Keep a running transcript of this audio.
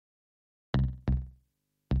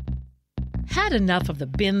Had enough of the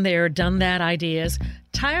been there, done that ideas?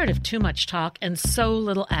 Tired of too much talk and so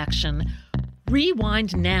little action?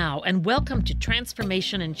 Rewind now and welcome to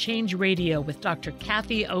Transformation and Change Radio with Dr.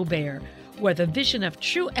 Kathy Obear, where the vision of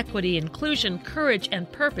true equity, inclusion, courage,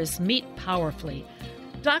 and purpose meet powerfully.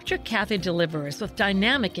 Dr. Kathy delivers with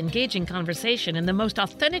dynamic, engaging conversation and the most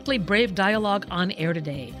authentically brave dialogue on air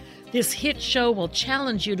today. This hit show will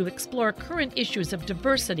challenge you to explore current issues of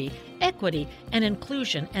diversity, equity, and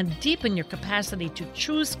inclusion and deepen your capacity to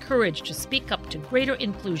choose courage to speak up to greater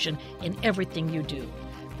inclusion in everything you do.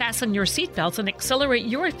 Fasten your seatbelts and accelerate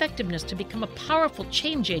your effectiveness to become a powerful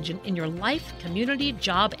change agent in your life, community,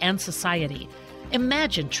 job, and society.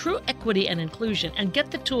 Imagine true equity and inclusion and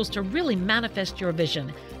get the tools to really manifest your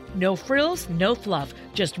vision. No frills, no fluff,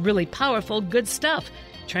 just really powerful, good stuff.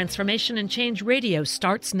 Transformation and Change Radio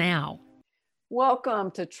starts now.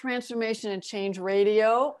 Welcome to Transformation and Change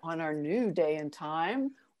Radio on our new day and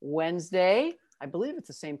time, Wednesday. I believe it's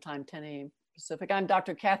the same time, 10 a.m. Pacific. I'm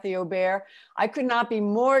Dr. Kathy Obear. I could not be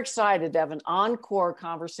more excited to have an encore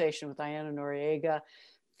conversation with Diana Noriega.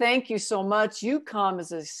 Thank you so much. You come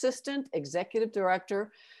as Assistant Executive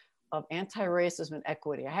Director of Anti-Racism and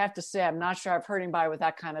Equity. I have to say, I'm not sure I've heard anybody with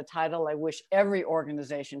that kind of title. I wish every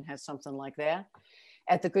organization had something like that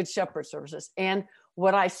at the Good Shepherd Services. And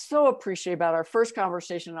what I so appreciate about our first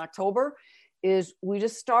conversation in October is we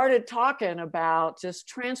just started talking about just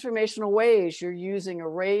transformational ways you're using a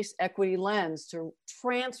race equity lens to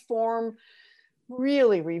transform,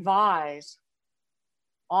 really revise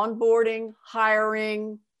onboarding,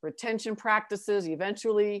 hiring, retention practices,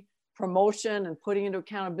 eventually promotion and putting into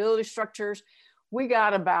accountability structures. We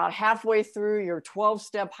got about halfway through your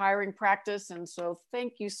 12-step hiring practice. And so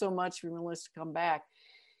thank you so much for being willing to come back.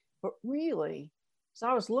 But really, so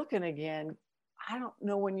I was looking again, I don't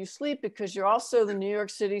know when you sleep because you're also the New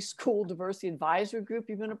York City School Diversity Advisory Group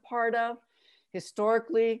you've been a part of.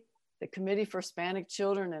 Historically, the Committee for Hispanic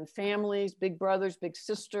Children and Families, Big Brothers, Big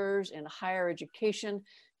Sisters in higher education.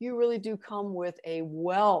 You really do come with a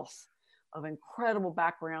wealth of incredible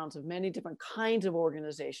backgrounds of many different kinds of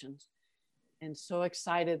organizations. And so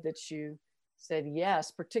excited that you said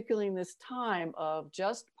yes, particularly in this time of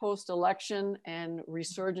just post-election and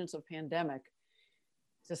resurgence of pandemic,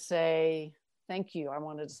 to say thank you. I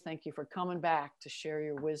wanted to thank you for coming back to share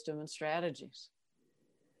your wisdom and strategies.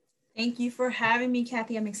 Thank you for having me,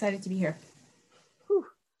 Kathy. I'm excited to be here. Whew.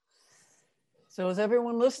 So as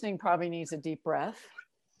everyone listening probably needs a deep breath,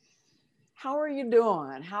 how are you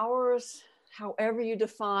doing? However you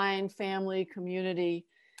define family, community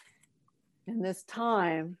in this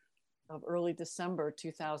time of early December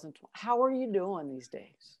 2020, how are you doing these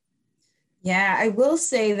days? Yeah, I will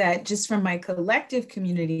say that just from my collective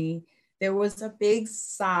community, there was a big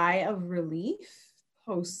sigh of relief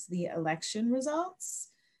post the election results.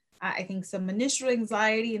 I think some initial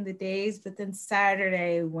anxiety in the days, but then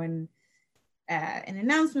Saturday when an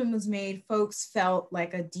announcement was made, folks felt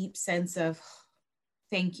like a deep sense of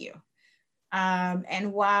thank you.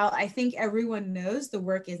 And while I think everyone knows the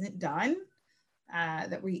work isn't done,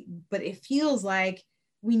 but it feels like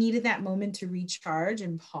we needed that moment to recharge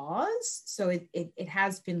and pause. So it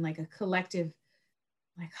has been like a collective,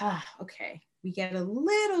 like, okay, we get a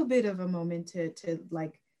little bit of a moment to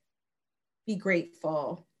like be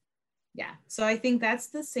grateful. Yeah, so I think that's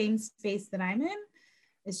the same space that I'm in.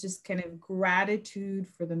 It's just kind of gratitude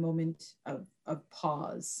for the moment of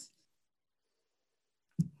pause.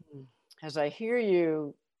 As I hear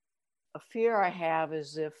you, a fear I have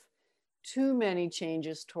is if too many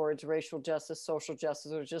changes towards racial justice, social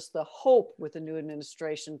justice, or just the hope with the new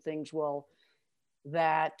administration,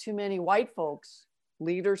 that too many white folks,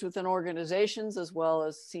 leaders within organizations, as well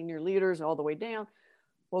as senior leaders all the way down,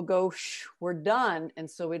 will go, we're done. And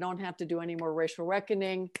so we don't have to do any more racial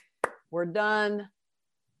reckoning. We're done.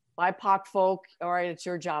 BIPOC folk, all right, it's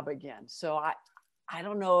your job again. So I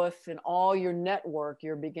don't know if in all your network,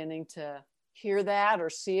 you're beginning to hear that or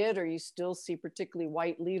see it, or you still see particularly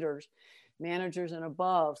white leaders, managers and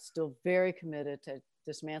above, still very committed to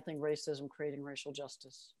dismantling racism, creating racial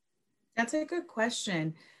justice. That's a good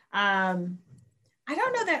question. I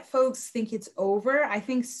don't know that folks think it's over. I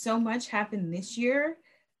think so much happened this year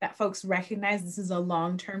that folks recognize this is a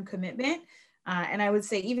long-term commitment. And I would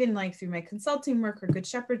say even like through my consulting work or Good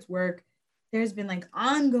Shepherd's work, there's been like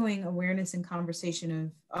ongoing awareness and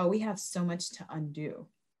conversation of, we have so much to undo.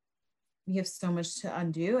 We have so much to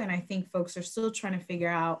undo. And I think folks are still trying to figure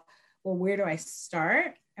out, well, where do I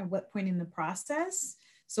start? At what point in the process?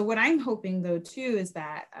 So what I'm hoping though too is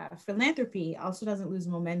that philanthropy also doesn't lose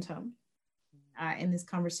momentum in this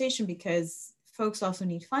conversation, because folks also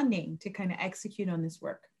need funding to kind of execute on this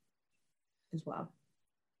work as well.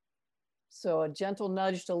 So a gentle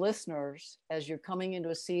nudge to listeners as you're coming into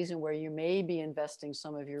a season where you may be investing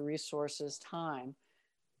some of your resources, time,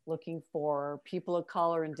 looking for people of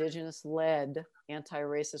color, Indigenous-led,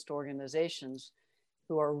 anti-racist organizations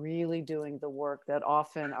who are really doing the work that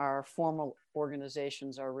often our formal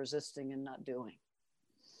organizations are resisting and not doing.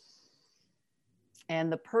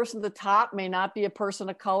 And the person at the top may not be a person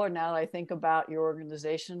of color now that I think about your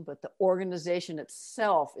organization, but the organization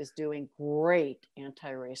itself is doing great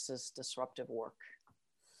anti-racist disruptive work.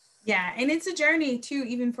 Yeah, and it's a journey too,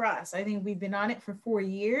 even for us. I think we've been on it for 4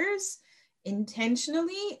 years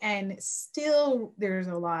intentionally, and still there's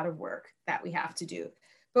a lot of work that we have to do.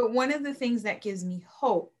 But one of the things that gives me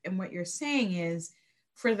hope in what you're saying is,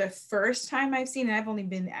 for the first time I've seen, and I've only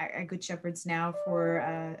been at Good Shepherds now for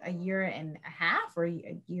a year and a half, or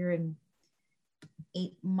a year and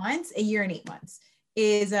 8 months,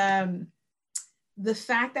 is the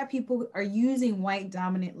fact that people are using white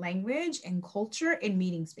dominant language and culture in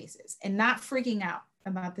meeting spaces and not freaking out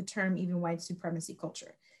about the term even white supremacy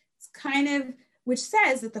culture. It's kind of, which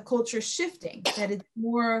says that the culture is shifting, that it's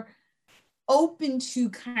more open to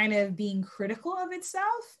kind of being critical of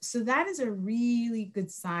itself. So that is a really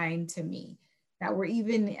good sign to me that we're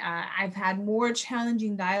even, I've had more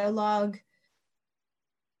challenging dialogue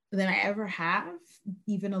than I ever have,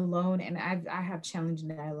 even alone. And I have challenging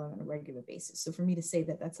dialogue on a regular basis. So for me to say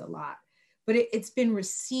that, that's a lot, but it's been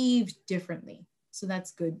received differently. So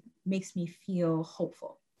that's good, makes me feel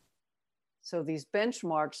hopeful. So these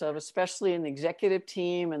benchmarks of, especially in the executive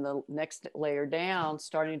team and the next layer down,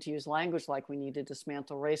 starting to use language like we need to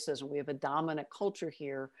dismantle racism. We have a dominant culture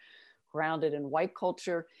here, grounded in white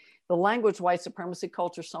culture. The language, white supremacy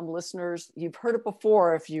culture, some listeners, you've heard it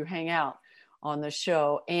before if you hang out on the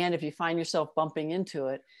show. And if you find yourself bumping into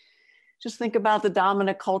it, just think about the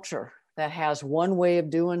dominant culture that has one way of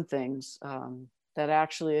doing things. That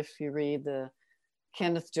actually, if you read the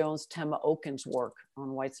Kenneth Jones, Tema Okins' work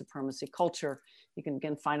on white supremacy culture, you can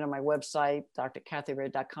again find it on my website,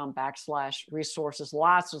 drkathyobear.com/resources,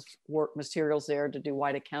 lots of work materials there to do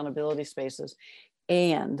white accountability spaces.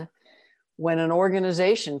 And when an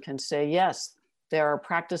organization can say, yes, there are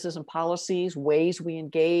practices and policies, ways we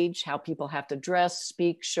engage, how people have to dress,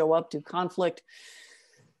 speak, show up, do conflict.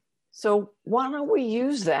 So why don't we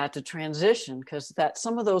use that to transition? Because that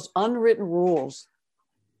some of those unwritten rules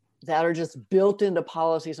that are just built into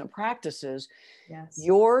policies and practices. Yes.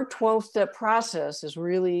 Your 12-step process is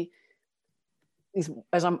really,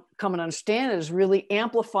 as I'm coming to understand it, is really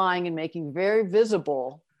amplifying and making very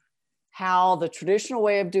visible how the traditional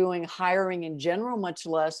way of doing hiring in general, much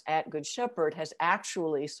less at Good Shepherd, has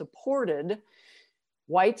actually supported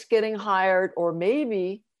whites getting hired, or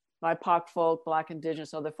maybe BIPOC folk, Black,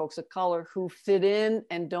 Indigenous, other folks of color who fit in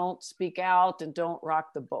and don't speak out and don't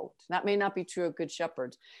rock the boat. That may not be true of Good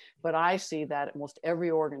Shepherds, but I see that at most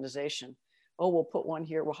every organization. Oh, we'll put one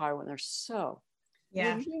here, we'll hire one there. So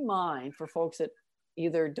would you mind, for folks that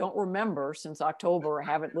either don't remember since October or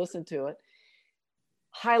haven't listened to it,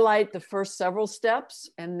 highlight the first several steps,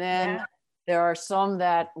 and then there are some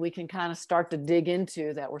that we can kind of start to dig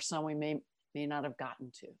into that were some we may not have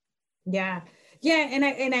gotten to. Yeah.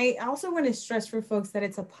 And I also want to stress for folks that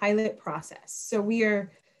it's a pilot process. So we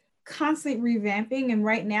are constantly revamping. And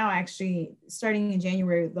right now, actually, starting in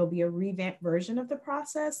January, there'll be a revamped version of the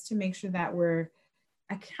process to make sure that we're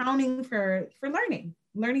accounting for learning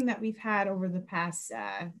that we've had over the past,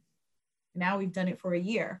 now we've done it for a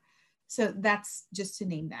year. So that's just to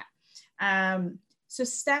name that. So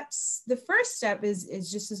steps, the first step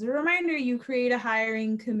is just as a reminder, you create a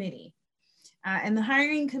hiring committee. And the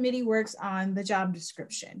hiring committee works on the job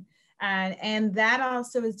description. And that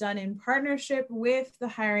also is done in partnership with the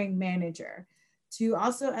hiring manager to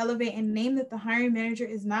also elevate and name that the hiring manager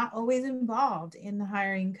is not always involved in the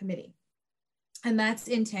hiring committee. And that's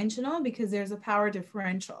intentional because there's a power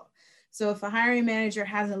differential. So if a hiring manager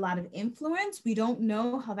has a lot of influence, we don't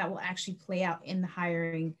know how that will actually play out in the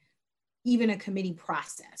hiring, even a committee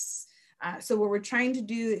process. So what we're trying to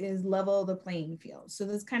do is level the playing field. So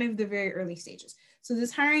that's kind of the very early stages. So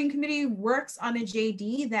this hiring committee works on a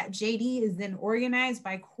JD. That JD is then organized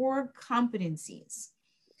by core competencies.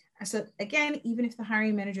 So again, even if the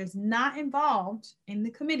hiring manager is not involved in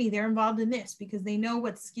the committee, they're involved in this because they know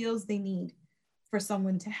what skills they need for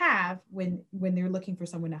someone to have when they're looking for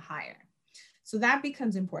someone to hire. So that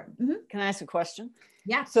becomes important. Mm-hmm. Can I ask a question?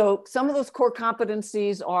 Yeah. So some of those core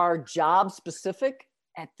competencies are job specific.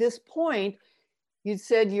 At this point, you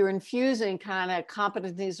said you're infusing kind of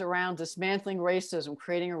competencies around dismantling racism,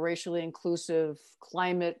 creating a racially inclusive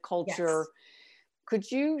climate, culture. Yes.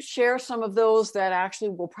 Could you share some of those that actually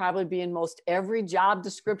will probably be in most every job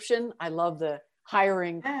description? I love the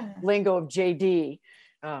hiring lingo of JD.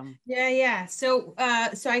 So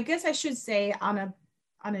I guess I should say on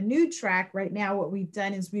a new track right now, what we've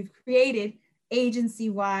done is we've created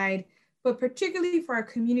agency-wide, but particularly for our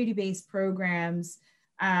community-based programs,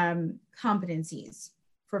 competencies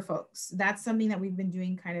for folks. That's something that we've been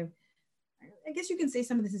doing kind of, I guess you can say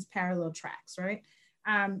some of this is parallel tracks, right?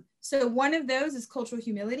 So one of those is cultural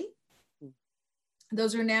humility.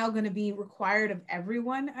 Those are now going to be required of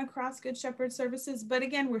everyone across Good Shepherd Services. But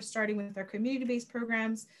again, we're starting with our community-based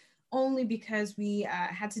programs only because we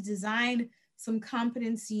had to design some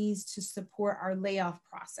competencies to support our layoff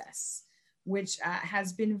process, which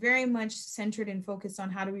has been very much centered and focused on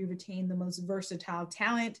how do we retain the most versatile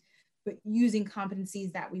talent, but using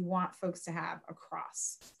competencies that we want folks to have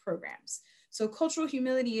across programs. So cultural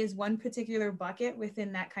humility is one particular bucket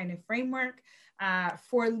within that kind of framework.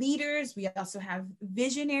 For leaders, we also have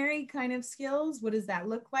visionary kind of skills. What does that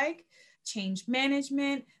look like? Change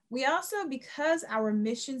management. We also, because our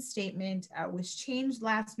mission statement was changed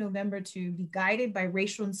last November to be guided by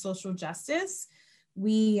racial and social justice,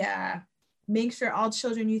 we make sure all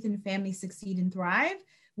children, youth, and families succeed and thrive.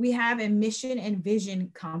 We have a mission and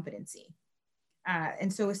vision competency.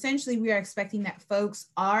 And so essentially we are expecting that folks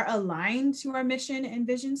are aligned to our mission and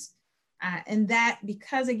visions. And that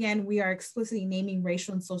because again, we are explicitly naming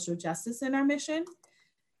racial and social justice in our mission,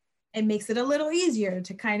 it makes it a little easier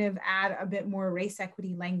to kind of add a bit more race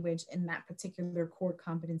equity language in that particular core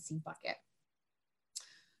competency bucket.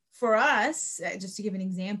 For us, just to give an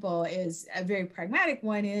example, is a very pragmatic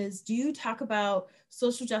one is, do you talk about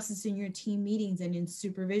social justice in your team meetings and in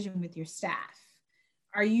supervision with your staff?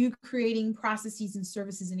 Are you creating processes and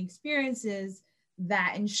services and experiences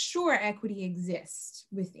that ensure equity exists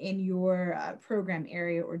within your program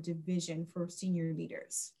area or division for senior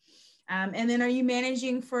leaders? And then are you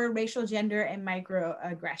managing for racial, gender, and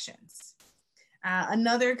microaggressions?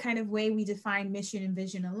 Another kind of way we define mission and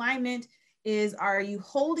vision alignment is, are you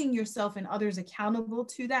holding yourself and others accountable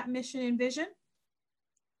to that mission and vision?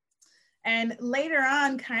 And later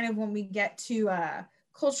on, kind of when we get to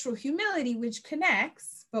cultural humility, which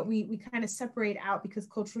connects, but we kind of separate out because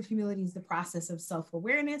cultural humility is the process of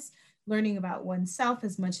self-awareness, learning about oneself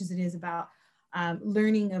as much as it is about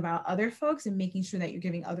learning about other folks and making sure that you're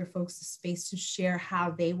giving other folks the space to share how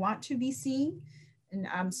they want to be seen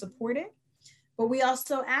and supported. But we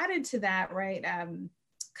also added to that, right,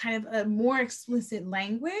 kind of a more explicit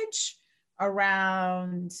language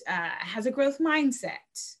around has a growth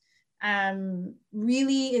mindset,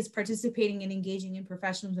 really is participating and engaging in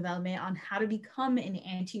professional development on how to become an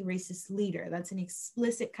anti-racist leader. That's an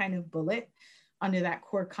explicit kind of bullet under that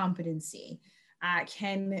core competency.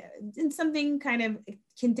 Can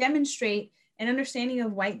demonstrate an understanding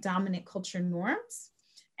of white dominant culture norms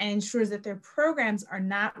and ensures that their programs are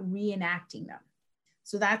not reenacting them.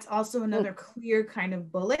 So that's also another clear kind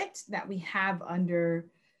of bullet that we have under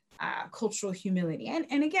cultural humility.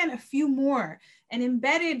 And again, a few more. And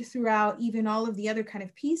embedded throughout even all of the other kind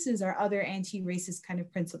of pieces are other anti-racist kind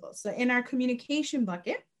of principles. So in our communication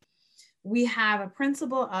bucket, we have a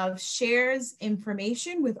principle of shares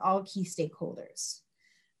information with all key stakeholders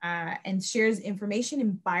and shares information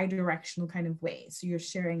in bi-directional kind of ways. So you're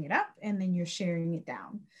sharing it up and then you're sharing it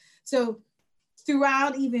down. So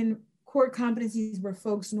throughout even core competencies where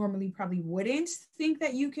folks normally probably wouldn't think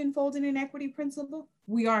that you can fold in an equity principle,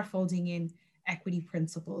 we are folding in equity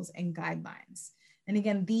principles and guidelines. And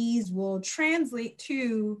again, these will translate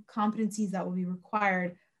to competencies that will be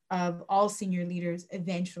required of all senior leaders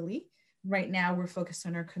eventually. Right now, we're focused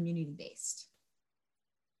on our community-based.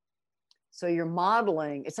 So you're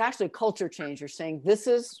modeling, it's actually a culture change. You're saying, this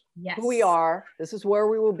is who we are, this is where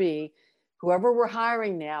we will be. Whoever we're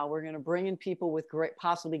hiring now, we're going to bring in people with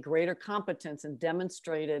possibly greater competence and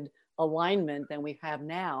demonstrated alignment than we have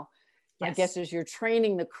now. Yes. I guess as you're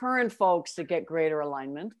training the current folks to get greater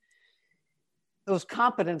alignment, those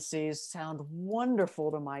competencies sound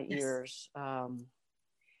wonderful to my ears. How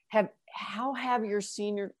have your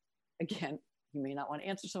senior, again, you may not want to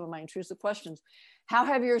answer some of my intrusive questions. How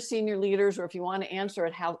have your senior leaders, or if you want to answer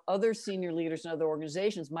it, how other senior leaders in other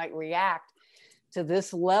organizations might react to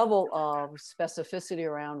this level of specificity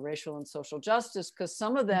around racial and social justice? Because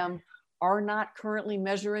some of them are not currently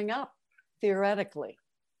measuring up theoretically.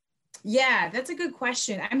 Yeah, that's a good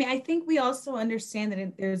question. I mean, I think we also understand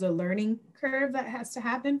that there's a learning curve that has to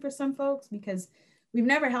happen for some folks because we've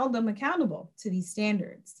never held them accountable to these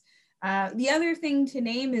standards. The other thing to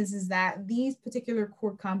name is that these particular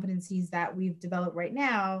core competencies that we've developed right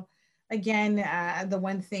now, again, the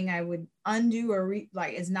one thing I would undo or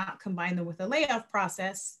is not combine them with a layoff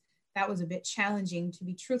process. That was a bit challenging, to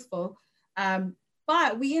be truthful. But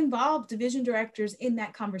But we involved division directors in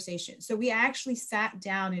that conversation. So we actually sat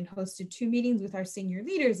down and hosted 2 meetings with our senior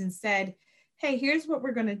leaders and said, hey, here's what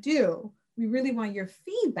we're going to do. We really want your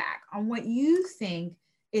feedback on what you think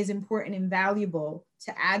is important and valuable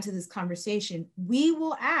to add to this conversation. We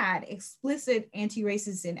will add explicit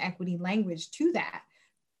anti-racist and equity language to that,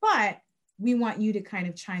 but we want you to kind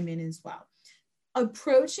of chime in as well.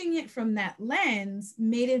 Approaching it from that lens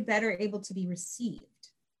made it better able to be received.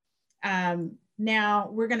 Now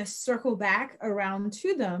we're going to circle back around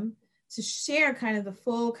to them to share kind of the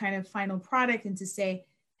full kind of final product and to say,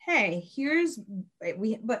 hey,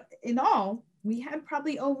 but in all, we had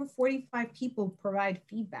probably over 45 people provide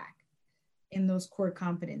feedback in those core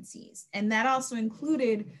competencies. And that also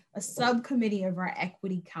included a subcommittee of our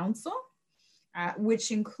equity council, which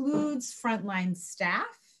includes frontline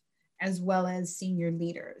staff as well as senior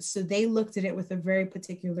leaders. So they looked at it with a very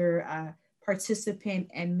particular participant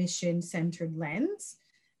and mission-centered lens.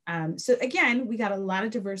 So again, we got a lot of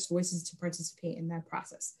diverse voices to participate in that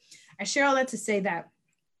process. I share all that to say that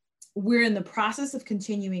we're in the process of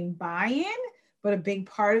continuing buy-in, but a big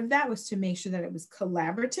part of that was to make sure that it was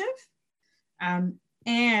collaborative.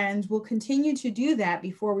 And we'll continue to do that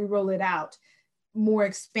before we roll it out more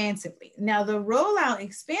expansively. Now, the rollout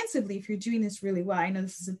expansively, if you're doing this really well, I know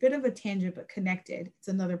this is a bit of a tangent, but connected, it's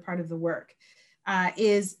another part of the work,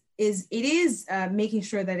 is making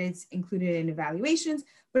sure that it's included in evaluations,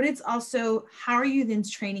 but it's also how are you then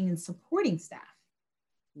training and supporting staff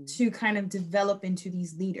to kind of develop into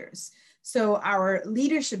these leaders. So our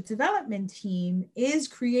leadership development team is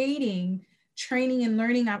creating training and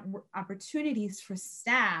learning opportunities for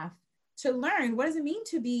staff to learn what does it mean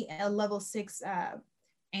to be a level 6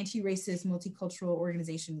 anti-racist multicultural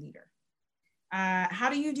organization leader. How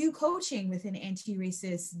do you do coaching with an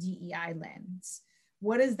anti-racist DEI lens?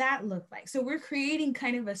 What does that look like? So we're creating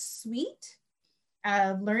kind of a suite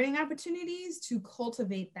of learning opportunities to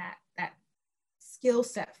cultivate that skill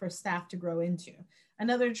set for staff to grow into.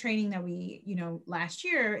 Another training that we, last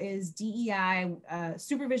year is DEI,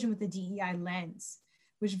 supervision with the DEI lens,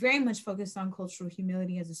 which very much focused on cultural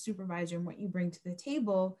humility as a supervisor and what you bring to the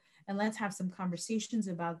table. And let's have some conversations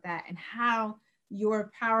about that and how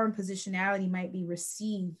your power and positionality might be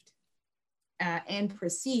received and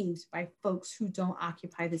perceived by folks who don't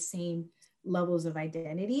occupy the same levels of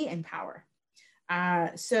identity and power.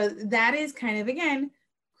 So that is kind of, again,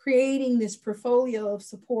 creating this portfolio of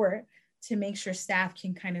support to make sure staff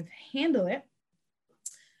can kind of handle it.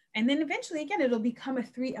 And then eventually, again, it'll become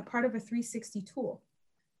a part of a 360 tool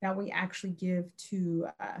that we actually give to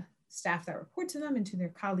staff that report to them and to their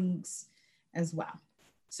colleagues as well.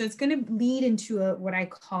 So it's going to lead into what I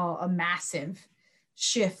call a massive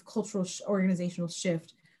shift, cultural organizational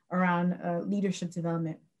shift around leadership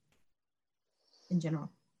development in general.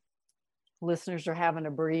 Listeners are having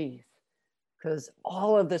to breathe because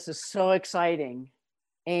all of this is so exciting.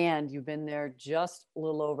 And you've been there just a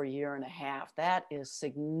little over a year and a half. That is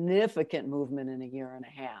significant movement in a year and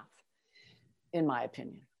a half, in my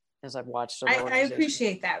opinion, as I've watched. I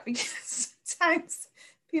appreciate that because sometimes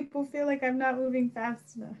people feel like I'm not moving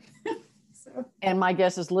fast enough. And my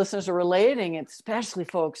guess is listeners are relating, especially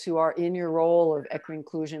folks who are in your role of equity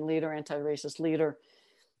inclusion leader, anti-racist leader.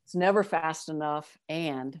 It's never fast enough.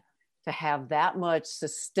 And to have that much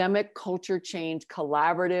systemic culture change,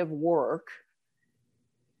 collaborative work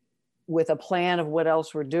with a plan of what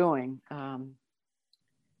else we're doing. And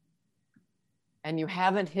you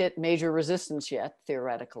haven't hit major resistance yet,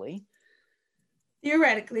 theoretically.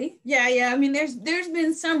 Theoretically, yeah. I mean, there's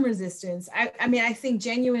been some resistance. I think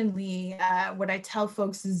genuinely, what I tell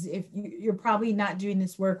folks is if you're probably not doing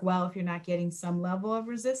this work well if you're not getting some level of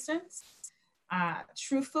resistance,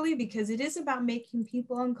 truthfully, because it is about making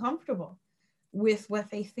people uncomfortable with what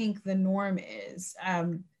they think the norm is.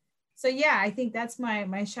 So yeah, I think that's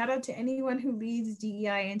my shout out to anyone who leads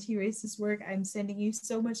DEI anti-racist work. I'm sending you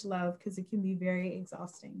so much love because it can be very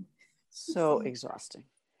exhausting. So exhausting.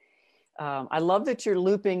 I love that you're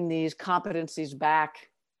looping these competencies back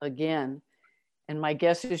again. And my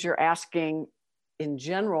guess is you're asking in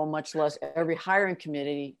general, much less every hiring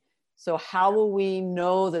committee. So how will we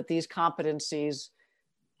know that these competencies,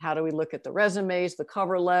 how do we look at the resumes, the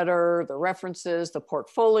cover letter, the references, the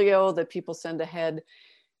portfolio that people send ahead?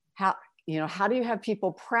 How do you have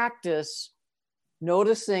people practice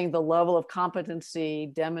noticing the level of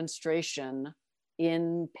competency demonstration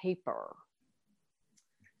in paper?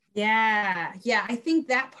 Yeah. I think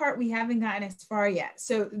that part we haven't gotten as far yet.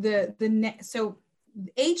 So so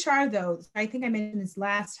HR though, I think I mentioned this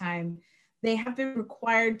last time, they have been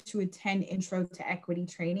required to attend intro to equity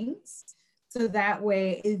trainings So that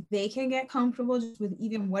way, if they can get comfortable just with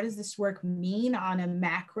even what does this work mean on a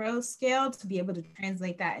macro scale, to be able to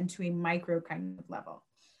translate that into a micro kind of level.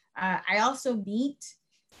 I also meet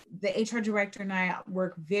the HR director and I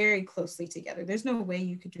work very closely together. There's no way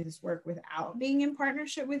you could do this work without being in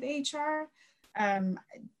partnership with HR.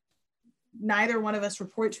 Neither one of us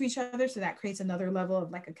report to each other, so that creates another level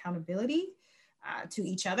of like accountability to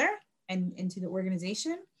each other and to the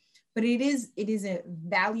organization. But it is a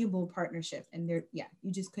valuable partnership, and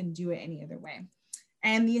you just couldn't do it any other way.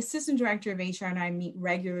 And the assistant director of HR and I meet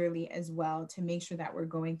regularly as well to make sure that we're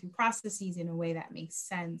going through processes in a way that makes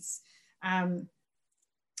sense. So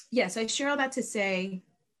I share all that to say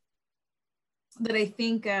that I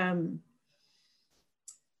think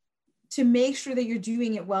to make sure that you're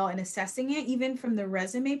doing it well and assessing it, even from the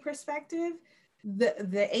resume perspective,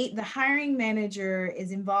 the hiring manager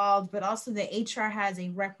is involved, but also the HR has a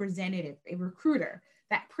representative, a recruiter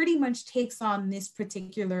that pretty much takes on this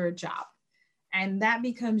particular job. And that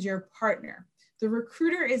becomes your partner. The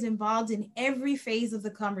recruiter is involved in every phase of the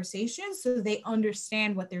conversation so they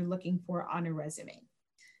understand what they're looking for on a resume.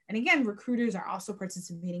 And again, recruiters are also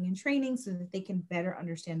participating in training so that they can better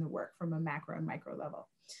understand the work from a macro and micro level.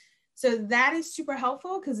 So that is super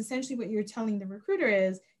helpful, because essentially what you're telling the recruiter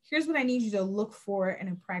is, here's what I need you to look for in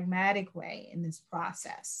a pragmatic way in this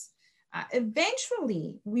process.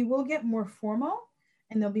 Eventually, we will get more formal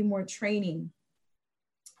and there'll be more training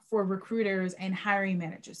for recruiters and hiring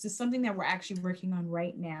managers. This is something that we're actually working on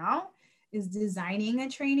right now, is designing a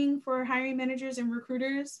training for hiring managers and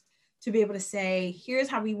recruiters to be able to say, here's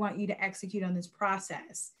how we want you to execute on this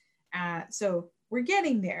process. So we're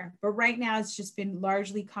getting there, but right now it's just been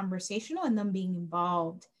largely conversational and them being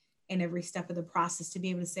involved in every step of the process to be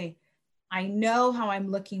able to say, I know how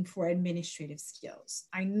I'm looking for administrative skills.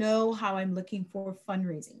 I know how I'm looking for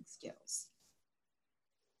fundraising skills.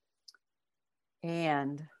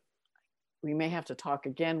 And we may have to talk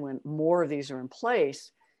again when more of these are in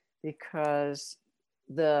place, because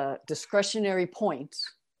the discretionary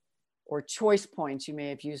points or choice points, you may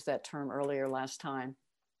have used that term earlier last time,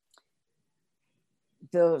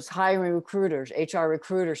 those hiring recruiters, HR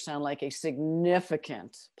recruiters, sound like a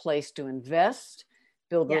significant place to invest,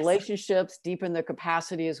 build relationships, deepen their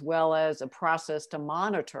capacity, as well as a process to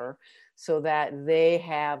monitor so that they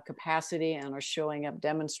have capacity and are showing up,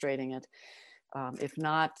 demonstrating it. If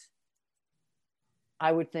not,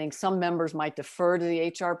 I would think some members might defer to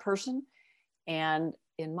the HR person. And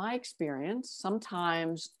in my experience,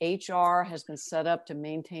 sometimes HR has been set up to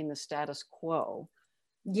maintain the status quo.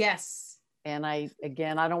 Yes. And I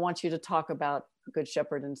don't want you to talk about Good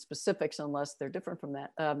Shepherd in specifics unless they're different from that.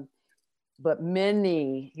 But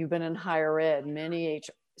many, you've been in higher ed, many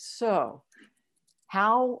HR. So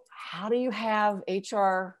how do you have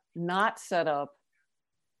HR not set up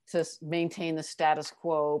to maintain the status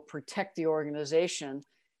quo, protect the organization,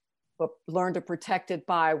 but learn to protect it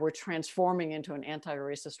by, we're transforming into an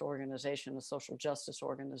anti-racist organization, a social justice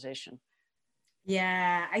organization?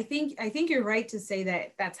 Yeah, I think you're right to say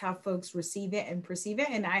that that's how folks receive it and perceive it.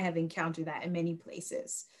 And I have encountered that in many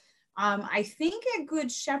places. I think at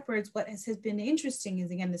Good Shepherds, what has been interesting is,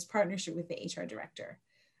 again, this partnership with the HR director.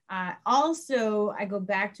 Also, I go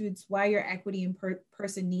back to, it's why your equity in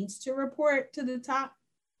person needs to report to the top.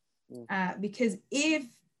 Because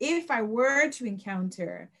if I were to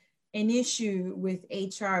encounter an issue with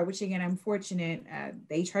HR, which again, I'm fortunate,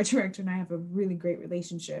 the HR director and I have a really great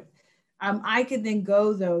relationship. I could then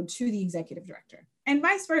go though to the executive director, and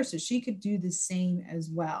vice versa. She could do the same as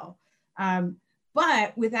well.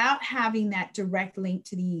 But without having that direct link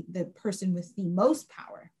to the person with the most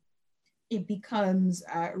power, it becomes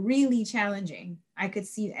really challenging. I could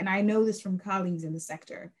see, and I know this from colleagues in the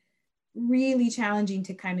sector, really challenging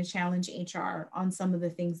to kind of challenge HR on some of the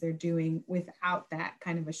things they're doing without that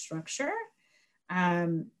kind of a structure.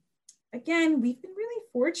 Again, we've been really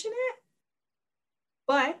fortunate,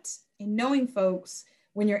 but in knowing folks,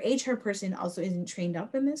 when your HR person also isn't trained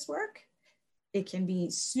up in this work, it can be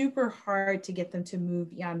super hard to get them to move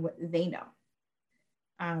beyond what they know,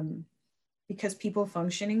 because people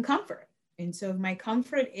function in comfort. And so if my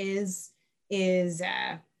comfort is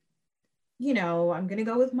I'm going to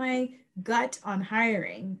go with my gut on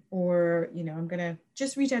hiring, or, I'm going to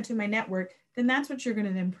just reach out to my network, then that's what you're going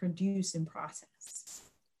to then produce and process.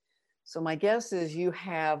 So my guess is you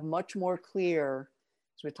have much more clear,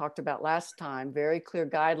 as we talked about last time, very clear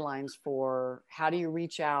guidelines for how do you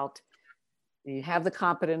reach out. You have the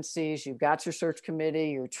competencies, you've got your search committee,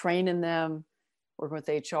 you're training them, working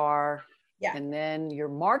with HR, and then your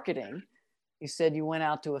marketing. You said you went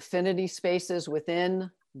out to affinity spaces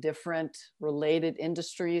within different related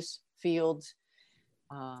industries, fields.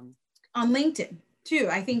 On LinkedIn too.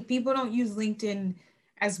 I think people don't use LinkedIn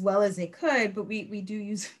as well as they could, but we do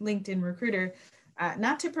use LinkedIn Recruiter,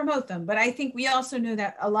 not to promote them, but I think we also know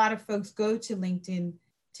that a lot of folks go to LinkedIn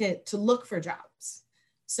to look for jobs.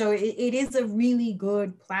 So it is a really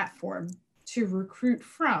good platform to recruit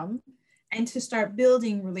from and to start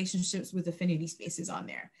building relationships with affinity spaces on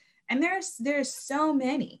there. And there's so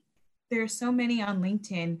many. There are so many on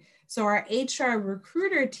LinkedIn. So our HR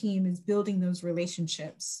recruiter team is building those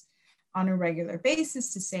relationships on a regular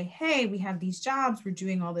basis to say, hey, we have these jobs, we're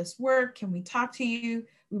doing all this work, can we talk to you?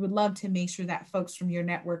 We would love to make sure that folks from your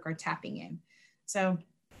network are tapping in. So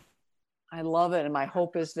I love it. And my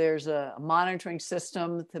hope is there's a monitoring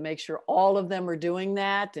system to make sure all of them are doing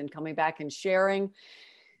that and coming back and sharing,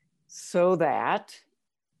 so that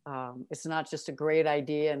it's not just a great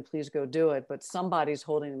idea and please go do it, but somebody's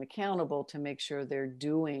holding them accountable to make sure they're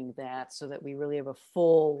doing that, so that we really have a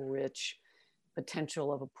full, rich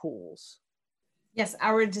potential of a pools. Yes,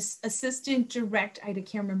 our assistant director, I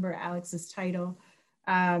can't remember Alex's title,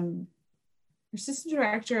 assistant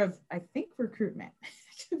director of, I think, recruitment, I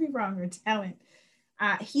could be wrong, or talent.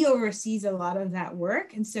 He oversees a lot of that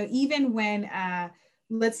work. And so even when,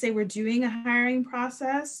 let's say we're doing a hiring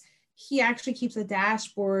process, he actually keeps a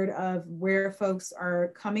dashboard of where folks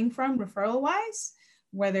are coming from referral wise,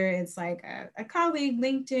 whether it's like a colleague,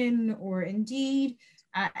 LinkedIn, or Indeed.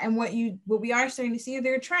 And what we are starting to see are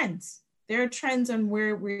there are trends. There are trends on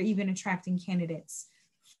where we're even attracting candidates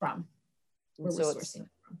from, where we're sourcing from.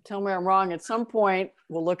 Tell me I'm wrong. At some point,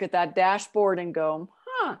 we'll look at that dashboard and go,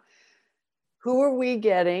 who are we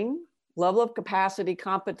getting? Level of capacity,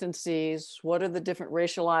 competencies, what are the different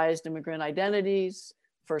racialized immigrant identities,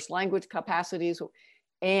 first language capacities,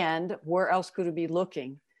 and where else could we be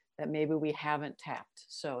looking that maybe we haven't tapped?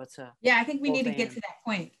 So it's I think we need to get to that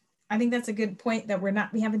point. I think that's a good point that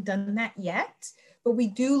we haven't done that yet, but we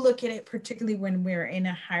do look at it particularly when we're in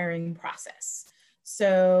a hiring process.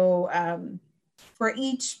 So for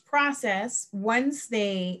each process, once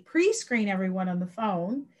they pre-screen everyone on the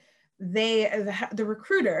phone, the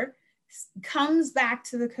recruiter comes back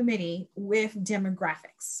to the committee with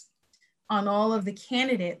demographics on all of the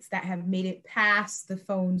candidates that have made it past the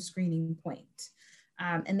phone screening point.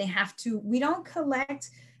 And they have to, we don't collect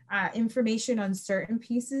information on certain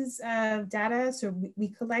pieces of data. So we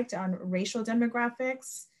collect on racial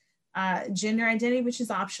demographics, gender identity, which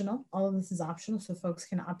is optional. All of this is optional, so folks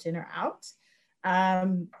can opt in or out.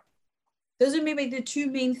 Those are maybe the two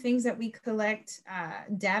main things that we collect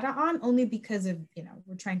data on, only because of,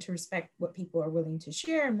 we're trying to respect what people are willing to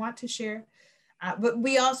share and want to share. But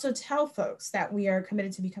we also tell folks that we are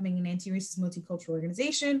committed to becoming an anti-racist multicultural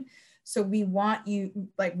organization. So we want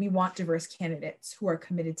diverse candidates who are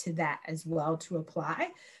committed to that as well to apply.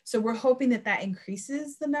 So we're hoping that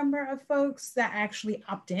increases the number of folks that actually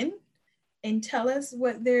opt in and tell us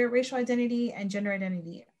what their racial identity and gender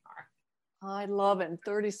identity are. I love it. And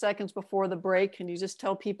 30 seconds before the break, can you just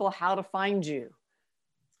tell people how to find you?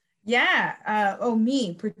 Yeah,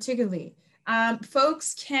 me particularly.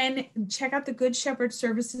 Folks can check out the Good Shepherd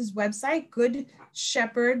Services website,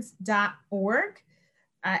 goodshepherds.org.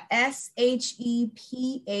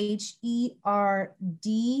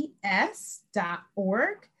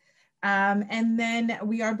 SHEPHERDS.org. And then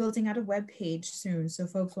we are building out a web page soon, so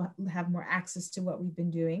folks will have more access to what we've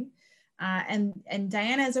been doing. And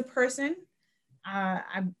Diana, as a person,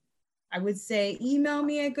 I would say email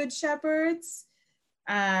me at Good Shepherds.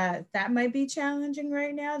 That might be challenging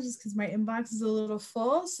right now just because my inbox is a little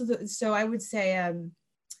full. So I would say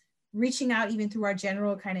reaching out even through our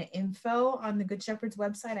general kind of info on the Good Shepherds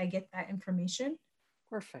website, I get that information.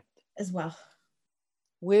 Perfect. As well.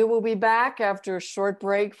 We will be back after a short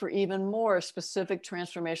break for even more specific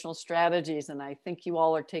transformational strategies. And I think you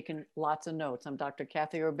all are taking lots of notes. I'm Dr.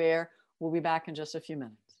 Kathy Aubert. We'll be back in just a few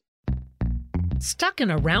minutes. Stuck in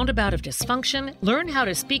a roundabout of dysfunction? Learn how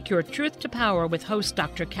to speak your truth to power with host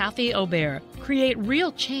Dr. Kathy Aubert. Create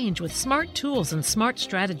real change with smart tools and smart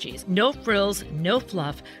strategies. No frills, no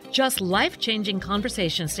fluff, just life-changing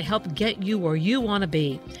conversations to help get you where you want to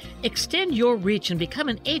be. Extend your reach and become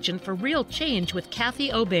an agent for real change with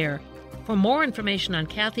Kathy Aubert. For more information on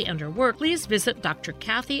Kathy and her work, please visit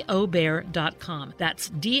drkathyaubert.com. That's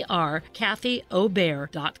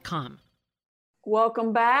drkathyaubert.com.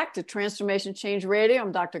 Welcome back to Transformation Change Radio.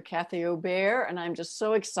 I'm Dr. Kathy Aubert, and I'm just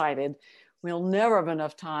so excited. We'll never have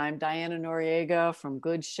enough time. Diana Noriega from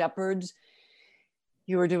Good Shepherds.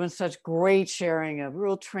 You are doing such great sharing of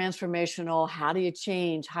real transformational, how do you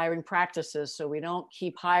change hiring practices so we don't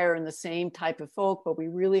keep hiring the same type of folk, but we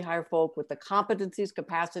really hire folk with the competencies,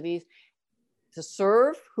 capacities to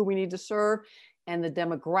serve who we need to serve, and the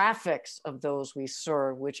demographics of those we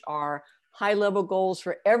serve, which are high-level goals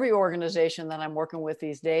for every organization that I'm working with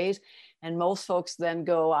these days. And most folks then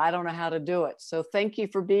go, I don't know how to do it. So thank you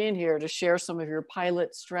for being here to share some of your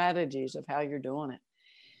pilot strategies of how you're doing it.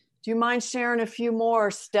 Do you mind sharing a few more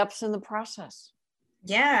steps in the process?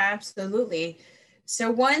 Yeah, absolutely. So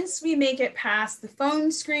once we make it past the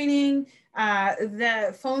phone screening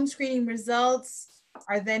results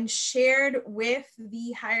are then shared with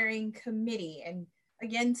the hiring committee. And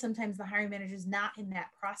again, sometimes the hiring manager is not in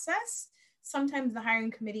that process. Sometimes the hiring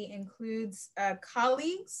committee includes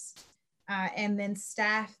colleagues and then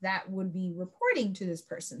staff that would be reporting to this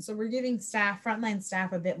person. So we're giving frontline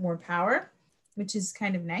staff a bit more power, which is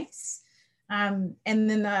kind of nice. And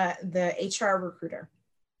then the HR recruiter.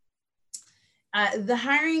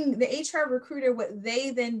 The HR recruiter, what they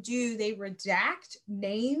then do, they redact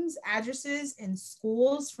names, addresses, and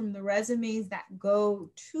schools from the resumes that go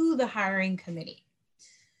to the hiring committee.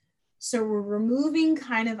 So we're removing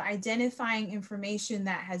kind of identifying information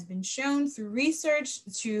that has been shown through research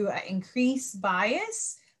to increase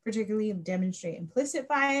bias, particularly demonstrate implicit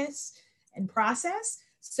bias and process.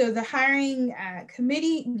 So the hiring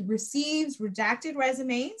committee receives redacted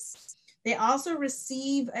resumes. They also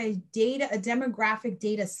receive a demographic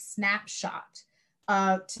data snapshot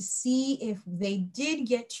to see if they did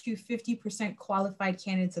get to 50% qualified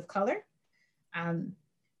candidates of color.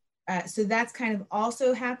 So that's kind of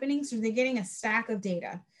also happening. So they're getting a stack of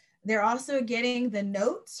data. They're also getting the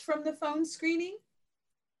notes from the phone screening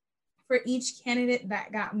for each candidate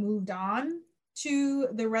that got moved on to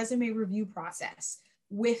the resume review process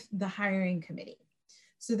with the hiring committee.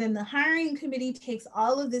 So then the hiring committee takes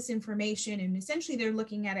all of this information and essentially they're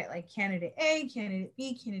looking at it like candidate A, candidate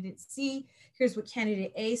B, candidate C. Here's what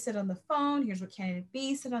candidate A said on the phone. Here's what candidate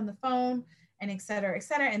B said on the phone, and et cetera, et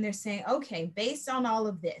cetera. And they're saying, okay, based on all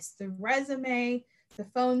of this, the resume, the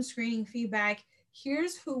phone screening feedback,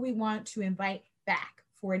 here's who we want to invite back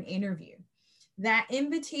for an interview. That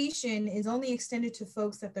invitation is only extended to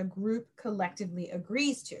folks that the group collectively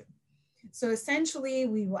agrees to. So essentially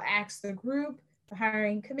we will ask the group, the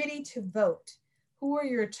hiring committee, to vote. Who are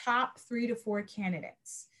your top 3 to 4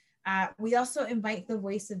 candidates? We also invite the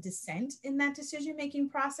voice of dissent in that decision-making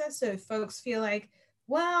process. So if folks feel like,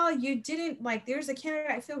 well, you didn't, like, there's a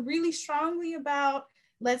candidate I feel really strongly about,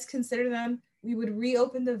 let's consider them, we would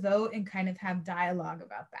reopen the vote and kind of have dialogue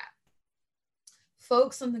about that.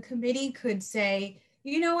 Folks on the committee could say,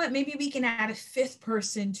 you know what, maybe we can add a 5th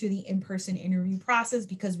person to the in-person interview process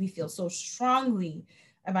because we feel so strongly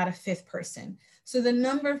about a 5th person. So the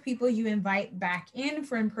number of people you invite back in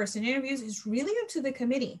for in-person interviews is really up to the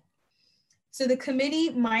committee. So the committee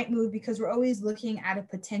might move because we're always looking at a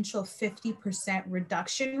potential 50%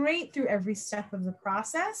 reduction rate through every step of the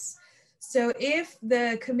process. So if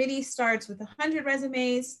the committee starts with 100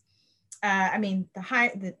 resumes,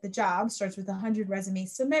 the job starts with 100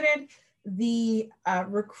 resumes submitted, the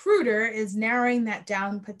recruiter is narrowing that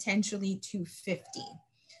down potentially to 50.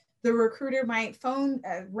 The recruiter might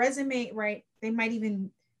they might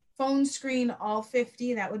even phone screen all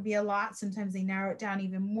 50. That would be a lot. Sometimes they narrow it down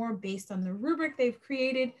even more based on the rubric they've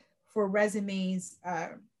created for resumes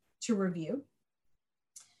to review.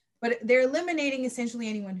 But they're eliminating essentially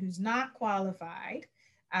anyone who's not qualified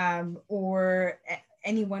or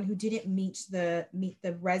anyone who didn't meet the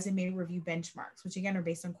resume review benchmarks, which again are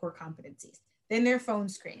based on core competencies. Then they're phone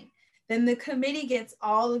screening. Then the committee gets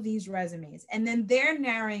all of these resumes and then they're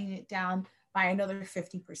narrowing it down by another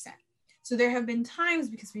 50%. So there have been times,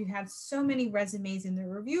 because we've had so many resumes in the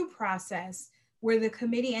review process, where the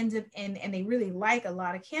committee ends up and they really like a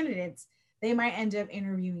lot of candidates, they might end up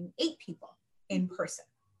interviewing 8 people in person.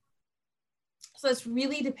 So it's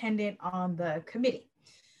really dependent on the committee.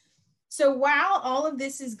 So while all of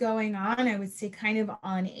this is going on, I would say kind of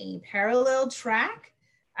on a parallel track,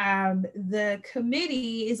 the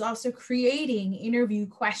committee is also creating interview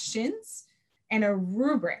questions and a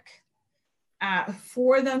rubric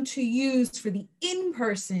for them to use for the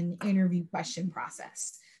in-person interview question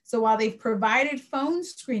process. So while they've provided phone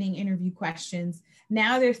screening interview questions,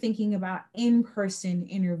 now they're thinking about in-person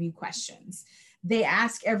interview questions. They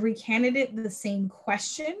ask every candidate the same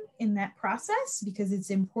question in that process because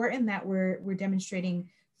it's important that we're demonstrating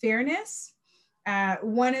fairness.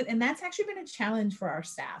 And that's actually been a challenge for our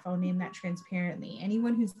staff. I'll name that transparently.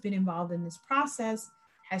 Anyone who's been involved in this process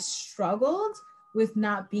has struggled with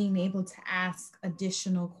not being able to ask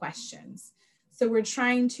additional questions. So we're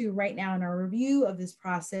trying to, right now in our review of this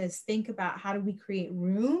process, think about how do we create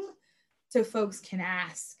room so folks can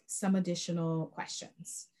ask some additional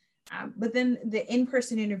questions. But then the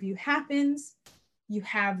in-person interview happens, you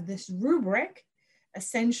have this rubric,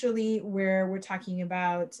 essentially where we're talking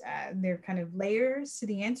about their kind of layers to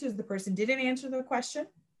the answers. The person didn't answer the question,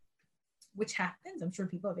 which happens. I'm sure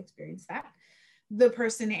people have experienced that. The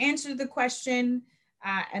person answered the question,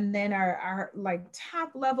 and then our like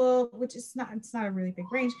top level, which is not, it's not a really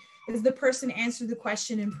big range, is the person answered the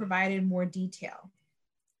question and provided more detail.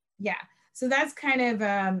 Yeah, so that's kind of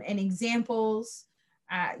an examples,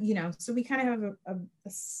 you know, so we kind of have a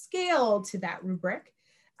scale to that rubric.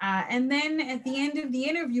 And then at the end of the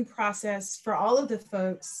interview process for all of the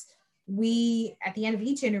folks, at the end of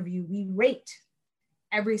each interview, we rate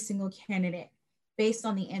every single candidate based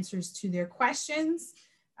on the answers to their questions.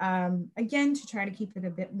 Again, to try to keep it a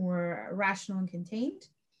bit more rational and contained.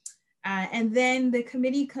 And then the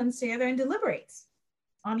committee comes together and deliberates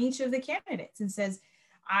on each of the candidates and says,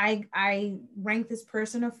 I rank this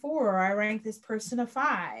person a 4, or I rank this person a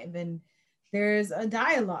 5. And there's a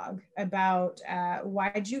dialogue about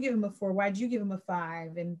why'd you give him a 4? Why'd you give him a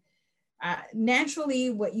 5? And naturally,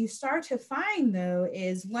 what you start to find though,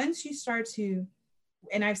 is once you start to,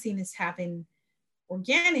 and I've seen this happen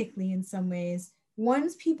organically in some ways,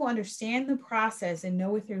 once people understand the process and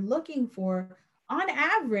know what they're looking for, on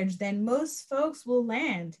average, then most folks will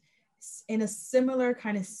land in a similar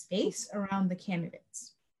kind of space around the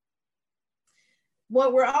candidates.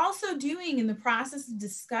 What we're also doing in the process of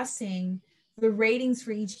discussing the ratings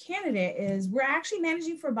for each candidate is we're actually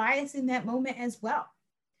managing for bias in that moment as well.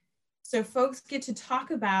 So folks get to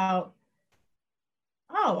talk about,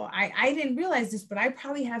 oh, I didn't realize this, but I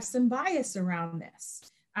probably have some bias around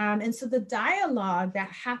this. And so the dialogue that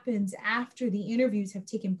happens after the interviews have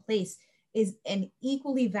taken place is an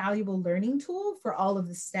equally valuable learning tool for all of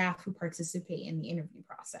the staff who participate in the interview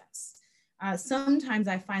process. Sometimes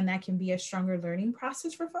I find that can be a stronger learning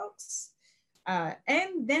process for folks.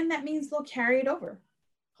 And then that means they'll carry it over,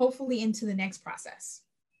 hopefully into the next process.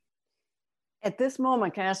 At this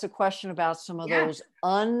moment, can I ask a question about some of those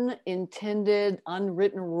unintended,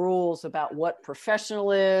 unwritten rules about what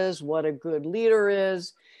professional is, what a good leader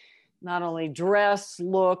is, not only dress,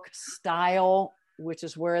 look, style, which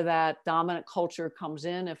is where that dominant culture comes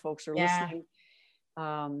in if folks are listening.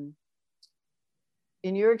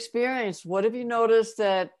 In your experience, what have you noticed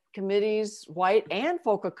that committees, white and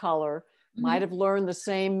folk of color, might have learned the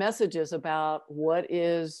same messages about what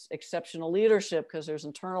is exceptional leadership, because there's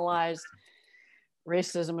internalized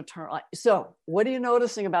racism. So what are you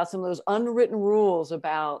noticing about some of those unwritten rules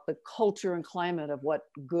about the culture and climate of what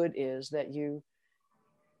good is that you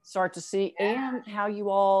start to see, and how you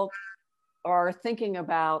all are thinking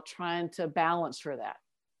about trying to balance for that?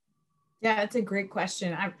 Yeah, it's a great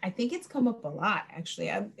question. I think it's come up a lot,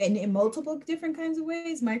 actually, in multiple different kinds of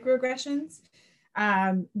ways. Microaggressions,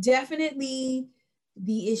 definitely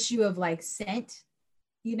the issue of like scent,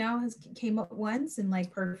 you know, came up once, and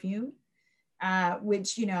like perfume,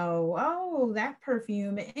 which, you know, oh, that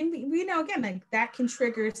perfume, and we know, again, like that can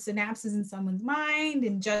trigger synapses in someone's mind,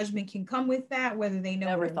 and judgment can come with that, whether they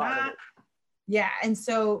know it or not. Yeah, and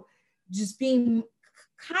so just being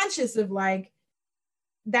conscious of like,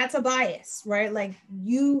 that's a bias, right? Like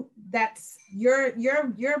that's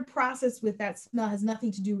your process with that smell has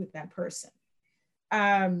nothing to do with that person.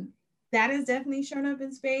 That has definitely shown up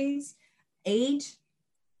in space. Age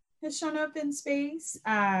has shown up in space.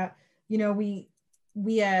 You know, we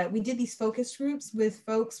did these focus groups with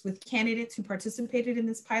folks, with candidates who participated in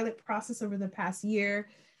this pilot process over the past year,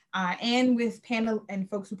 and with panel and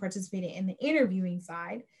folks who participated in the interviewing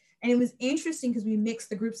side. And it was interesting because we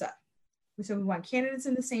mixed the groups up. So we want candidates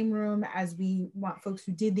in the same room as we want folks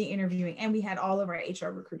who did the interviewing, and we had all of our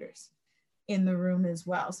HR recruiters in the room as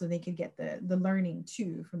well, so they could get the learning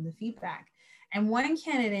too from the feedback. And one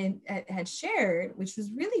candidate had shared, which was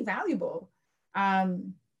really valuable,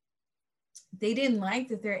 they didn't like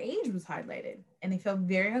that their age was highlighted, and they felt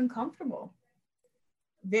very uncomfortable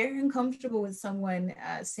with someone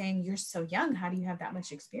saying, "You're so young, how do you have that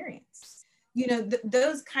much experience?" You know,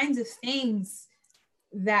 those kinds of things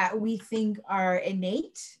that we think are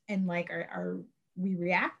innate and like are we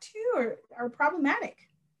react to, or are problematic.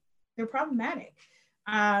 They're problematic.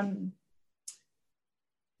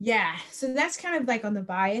 Yeah, so that's kind of like on the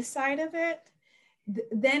bias side of it.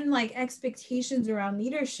 Then like expectations around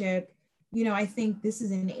leadership, you know, I think this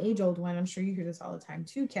is an age-old one. I'm sure you hear this all the time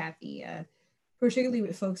too, Kathy, particularly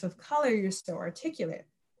with folks of color, you're so articulate.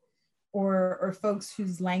 Or folks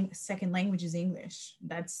whose second language is English.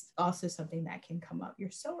 That's also something that can come up.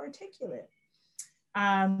 You're so articulate.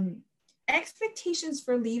 Expectations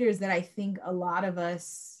for leaders that I think a lot of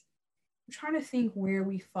us, I'm trying to think where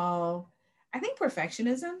we fall. I think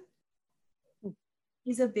perfectionism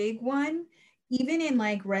is a big one. even in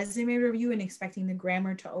like resume review and expecting the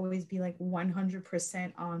grammar to always be like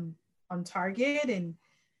 100% on target. And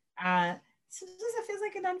sometimes it feels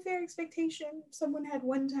like an unfair expectation. Someone had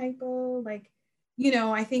one typo, like,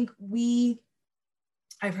 I think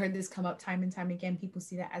I've heard this come up time and time again. People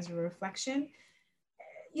see that as a reflection.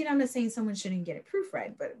 I'm not saying someone shouldn't get it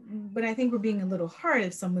proofread, but I think we're being a little hard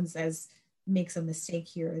if someone makes a mistake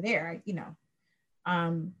here or there,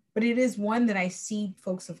 but it is one that I see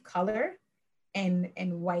folks of color and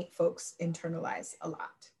white folks internalize a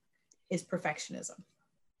lot, is perfectionism.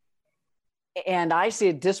 And I see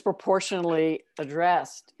it disproportionately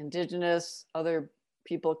addressed. Indigenous, other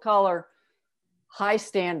people of color, high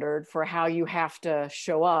standard for how you have to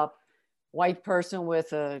show up. White person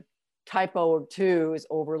with a typo or two is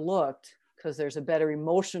overlooked because there's a better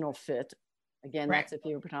emotional fit. Again, right. That's if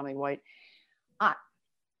you're predominantly white.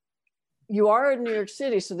 You are in New York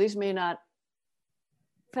City, so these may not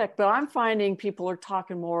affect, but I'm finding people are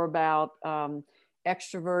talking more about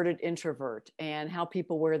extroverted, introvert, and how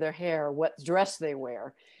people wear their hair, what dress they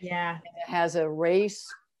wear. Yeah. And it has a race,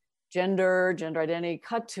 gender identity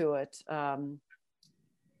cut to it.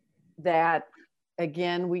 That,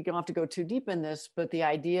 again, we don't have to go too deep in this, but the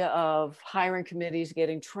idea of hiring committees,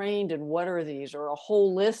 getting trained in what are these, or a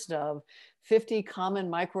whole list of 50 common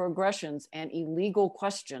microaggressions and illegal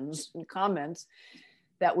questions and comments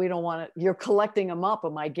that we don't want to, you're collecting them up.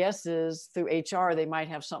 And my guess is through HR, they might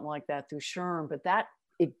have something like that through SHRM, but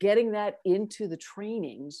getting that into the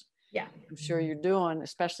trainings, yeah, I'm sure you're doing,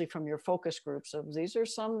 especially from your focus groups of these are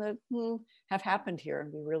some that have happened here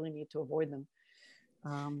and we really need to avoid them.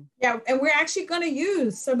 Yeah, and we're actually going to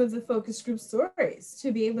use some of the focus group stories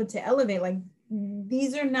to be able to elevate, like,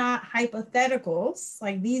 these are not hypotheticals,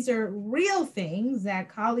 like these are real things that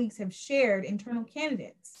colleagues have shared, internal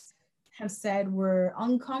candidates have said were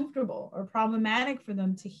uncomfortable or problematic for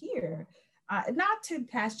them to hear. Not to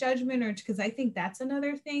pass judgment, or because I think that's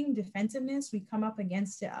another thing, defensiveness, we come up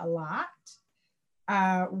against it a lot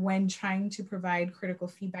when trying to provide critical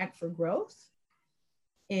feedback for growth.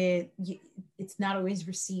 It's not always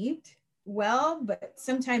received well, but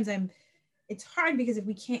sometimes it's hard because if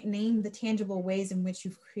we can't name the tangible ways in which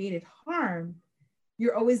you've created harm,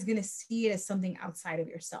 you're always going to see it as something outside of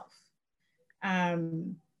yourself.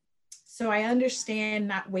 So I understand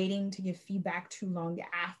not waiting to give feedback too long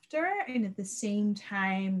after, and at the same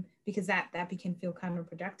time, because that can feel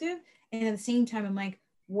counterproductive. And at the same time, I'm like,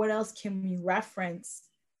 what else can we reference,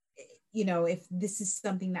 if this is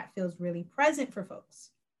something that feels really present for folks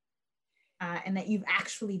and that you've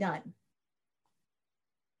actually done.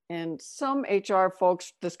 And some HR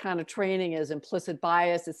folks, this kind of training is implicit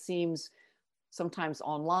bias. It seems sometimes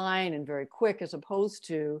online and very quick, as opposed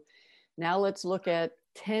to, now let's look at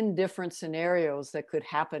 10 different scenarios that could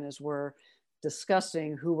happen as we're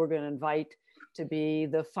discussing who we're going to invite to be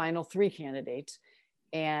the final 3 candidates.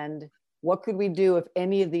 And what could we do if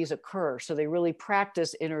any of these occur? So they really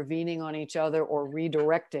practice intervening on each other or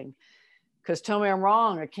redirecting. Because tell me I'm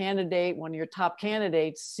wrong, a candidate, one of your top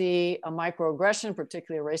candidates, see a microaggression,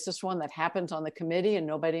 particularly a racist one that happens on the committee and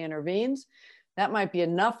nobody intervenes, that might be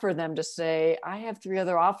enough for them to say, I have 3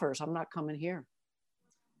 other offers, I'm not coming here.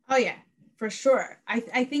 Oh yeah, for sure. I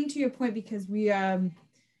think to your point, because we have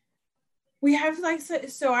like,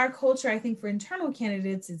 so our culture, I think for internal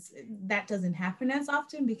candidates, that doesn't happen as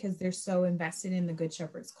often because they're so invested in the Good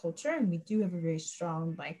Shepherd's culture. And we do have a very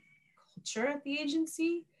strong culture at the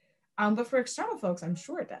agency. But for external folks, I'm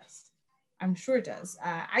sure it does.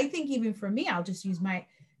 I think even for me, I'll just use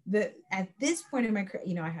at this point in my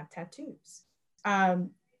career, I have tattoos. But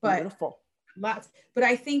beautiful. Lots. But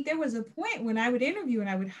I think there was a point when I would interview and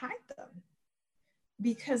I would hide them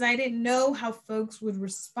because I didn't know how folks would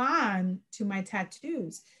respond to my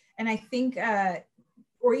tattoos. And I think,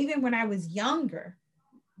 or even when I was younger,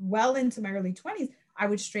 well into my early 20s, I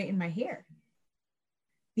would straighten my hair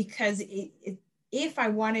because if I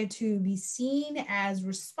wanted to be seen as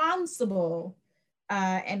responsible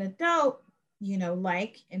and adult,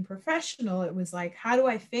 and professional, it was like, how do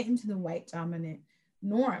I fit into the white dominant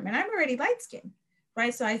norm? And I'm already light skinned,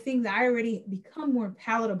 right? So I think that I already become more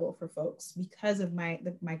palatable for folks because of my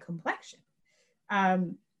complexion.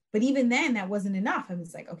 But even then, that wasn't enough. I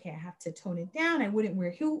was like, okay, I have to tone it down. I wouldn't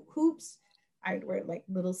wear hoops. I would wear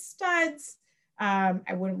little studs.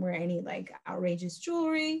 I wouldn't wear any outrageous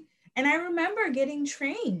jewelry. And I remember getting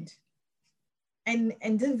trained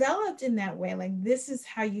and developed in that way. This is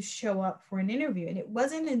how you show up for an interview. And it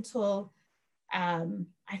wasn't until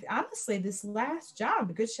honestly, this last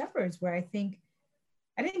job, Good Shepherds, where I think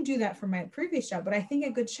I didn't do that for my previous job, but I think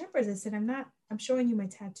at Good Shepherds, I said, I'm showing you my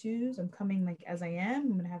tattoos. I'm coming as I am.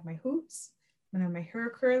 I'm going to have my hoops. I'm gonna have my hair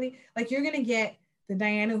curly. Like, you're gonna get the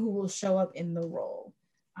Diana who will show up in the role.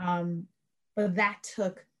 But that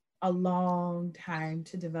took a long time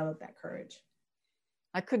to develop that courage.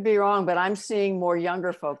 I could be wrong, but I'm seeing more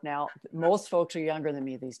younger folk now. Most folks are younger than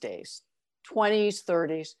me these days, 20s,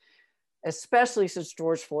 30s, especially since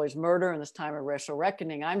George Floyd's murder and this time of racial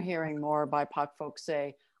reckoning. I'm hearing more BIPOC folks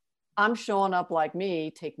say, I'm showing up like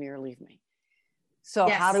me, take me or leave me. So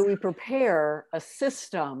Yes. How do we prepare a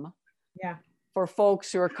system for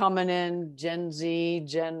folks who are coming in, Gen Z,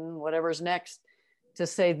 Gen whatever's next, to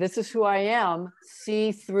say, this is who I am,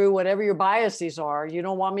 see through whatever your biases are. You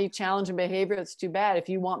don't want me challenging behavior, that's too bad. If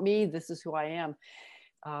you want me, this is who I am.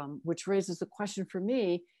 Which raises the question for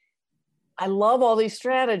me, I love all these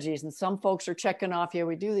strategies and some folks are checking off, yeah,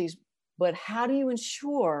 we do these, but how do you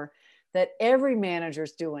ensure that every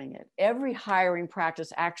manager's doing it? Every hiring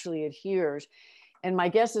practice actually adheres. And my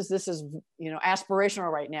guess is this is, aspirational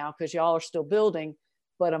right now because y'all are still building,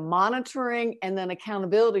 but a monitoring and then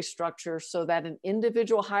accountability structure so that an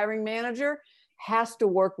individual hiring manager has to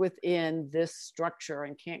work within this structure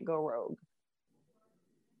and can't go rogue.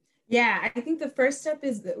 Yeah, I think the first step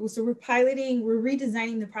is, so we're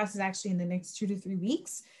redesigning the process actually in the next 2 to 3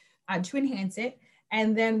 weeks to enhance it.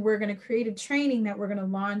 And then we're going to create a training that we're going to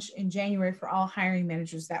launch in January for all hiring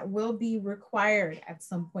managers that will be required at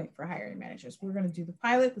some point for hiring managers. We're going to do the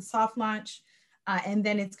pilot, the soft launch, and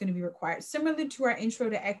then it's going to be required. Similar to our intro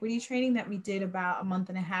to equity training that we did about a month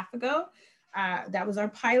and a half ago. That was our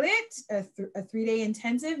pilot, a 3-day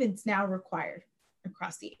intensive. It's now required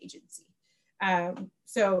across the agency.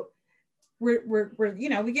 So we're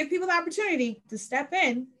we give people the opportunity to step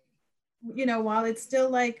in, while it's still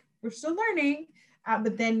like, we're still learning,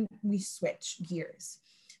 but then we switch gears.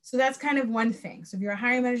 So that's kind of one thing. So if you're a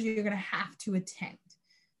hiring manager, you're going to have to attend.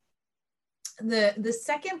 The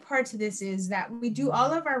second part to this is that we do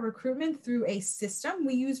all of our recruitment through a system.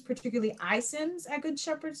 We use particularly iCIMS at Good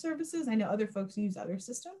Shepherd Services. I know other folks use other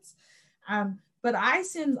systems, but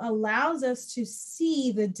iCIMS allows us to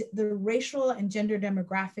see the racial and gender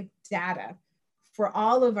demographic data for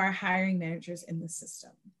all of our hiring managers in the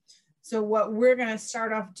system. So what we're going to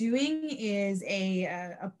start off doing is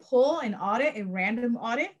a pull, an audit, a random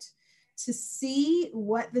audit, to see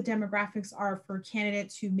what the demographics are for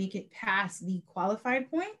candidates who make it past the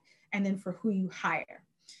qualified point, and then for who you hire.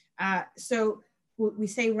 So we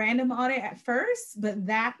say random audit at first, but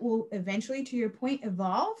that will eventually, to your point,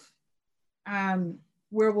 evolve,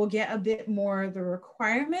 where we'll get a bit more, the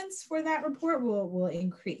requirements for that report will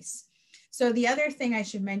increase. So the other thing I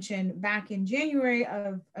should mention, back in January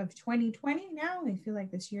of 2020, now I feel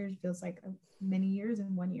like this year feels like many years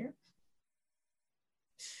in 1 year.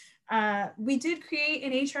 We did create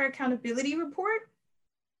an HR accountability report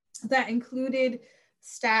that included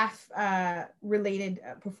staff related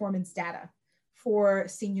performance data for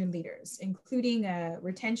senior leaders, including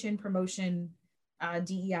retention, promotion,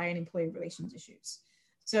 DEI, and employee relations issues.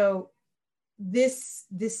 So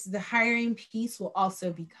the hiring piece will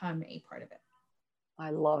also become a part of it.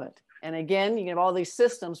 I love it. And again, you have all these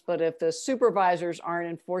systems, but if the supervisors aren't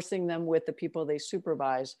enforcing them with the people they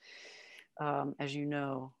supervise, as you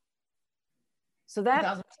know. So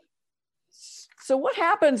what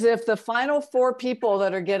happens if the final 4 people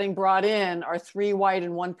that are getting brought in are 3 white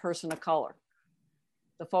and 1 person of color?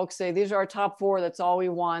 The folks say, these are our top 4, that's all we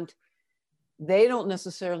want. They don't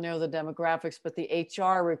necessarily know the demographics, but the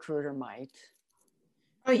HR recruiter might.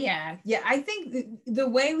 Oh yeah. Yeah, I think the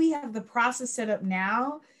way we have the process set up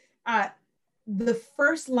now, the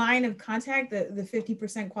first line of contact, the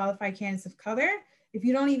 50% qualified candidates of color, if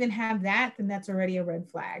you don't even have that, then that's already a red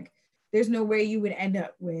flag. There's no way you would end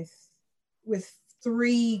up with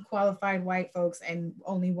 3 qualified white folks and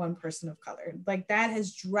only 1 person of color. Like, that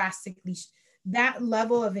has drastically, that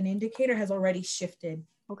level of an indicator has already shifted.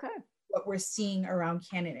 Okay. What we're seeing around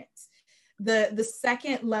candidates. The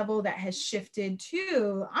second level that has shifted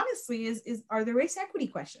too, honestly, are the race equity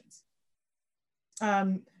questions.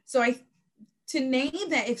 So to name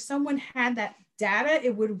that, if someone had that data,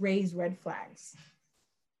 it would raise red flags,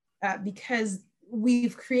 because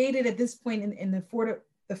we've created at this point in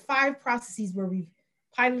the 5 processes where we've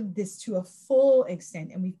piloted this to a full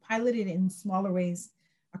extent, and we've piloted it in smaller ways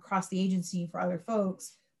across the agency for other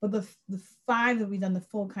folks. But the 5 that we've done the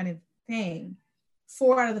full kind of thing,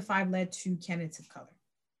 4 out of the 5 led to candidates of color,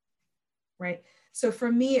 right? So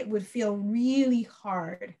for me, it would feel really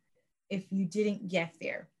hard if you didn't get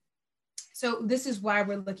there. So this is why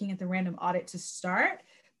we're looking at the random audit to start.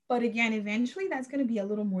 But again, eventually that's going to be a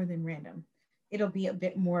little more than random. It'll be a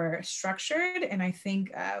bit more structured. And I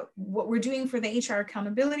think what we're doing for the HR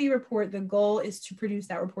accountability report, the goal is to produce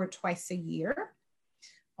that report twice a year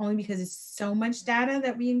only because it's so much data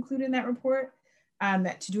that we include in that report,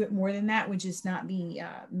 that to do it more than that would just not be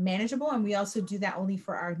manageable. And we also do that only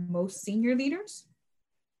for our most senior leaders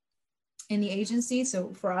in the agency.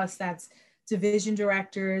 So for us, that's division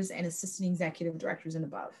directors and assistant executive directors and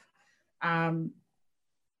above.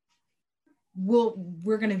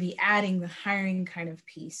 We're going to be adding the hiring kind of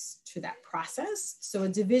piece to that process. So a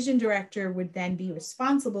division director would then be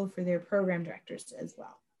responsible for their program directors as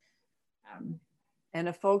well. And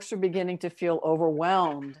if folks are beginning to feel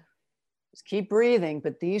overwhelmed, just keep breathing.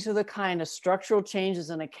 But these are the kind of structural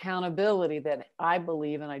changes and accountability that I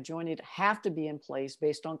believe, and I join you, have to be in place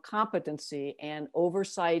based on competency and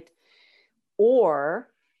oversight, or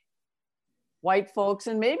white folks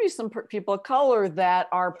and maybe some people of color that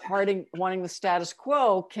are wanting the status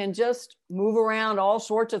quo can just move around all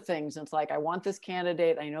sorts of things. It's like, I want this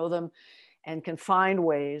candidate, I know them, and can find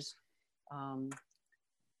ways.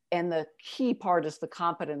 And the key part is the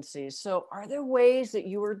competencies. So are there ways that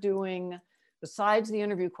you are doing, besides the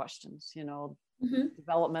interview questions,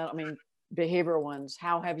 development, behavioral ones,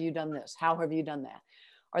 how have you done this? How have you done that?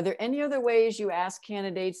 Are there any other ways you ask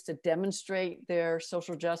candidates to demonstrate their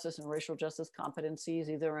social justice and racial justice competencies,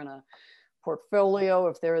 either in a portfolio,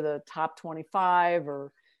 if they're the top 25, or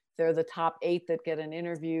if they're the top 8 that get an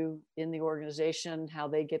interview in the organization, how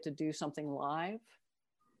they get to do something live?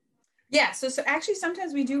 Yeah, so actually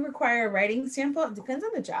sometimes we do require a writing sample. It depends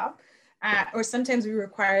on the job, or sometimes we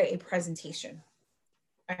require a presentation.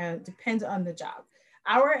 Depends on the job.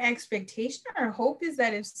 Our expectation, our hope is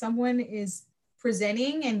that if someone is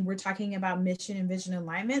presenting and we're talking about mission and vision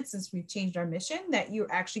alignment, since we've changed our mission, that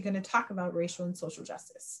you're actually going to talk about racial and social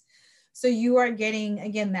justice. So you are getting,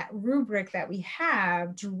 again, that rubric that we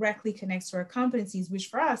have directly connects to our competencies, which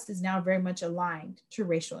for us is now very much aligned to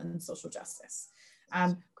racial and social justice.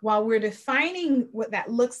 While we're defining what that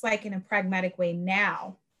looks like in a pragmatic way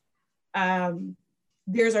now,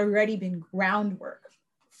 there's already been groundwork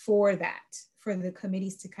for that, for the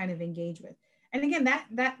committees to kind of engage with. And again, that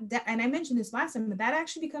and I mentioned this last time, but that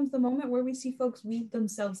actually becomes the moment where we see folks weed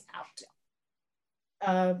themselves out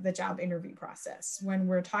of the job interview process. When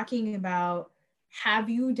we're talking about, have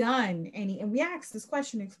you done any, and we ask this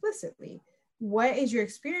question explicitly, what is your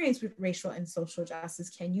experience with racial and social justice?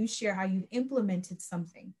 Can you share how you've implemented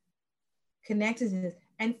something connected to this?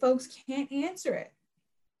 And folks can't answer it.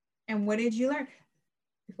 And what did you learn?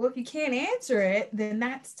 Well, if you can't answer it, then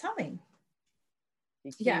that's telling.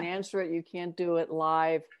 You can't answer it. You can't do it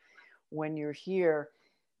live when you're here.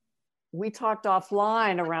 We talked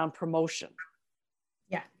offline around promotion.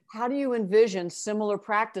 Yeah. How do you envision similar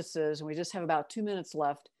practices? And we just have about 2 minutes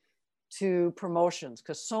left to promotions,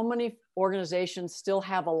 because so many organizations still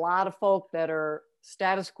have a lot of folk that are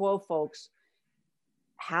status quo folks.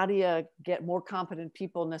 How do you get more competent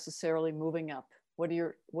people necessarily moving up? What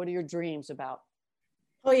are your dreams about?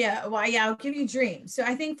 Oh yeah, well, yeah, I'll give you dreams. So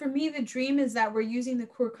I think for me, the dream is that we're using the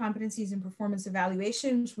core competencies and performance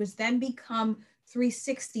evaluations, which then become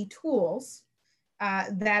 360 tools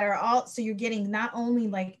that are all, so you're getting not only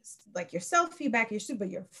like your self feedback,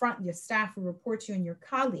 but your staff who report to you and your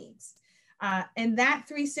colleagues. And that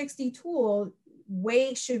 360 tool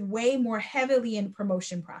should weigh more heavily in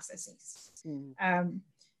promotion processes.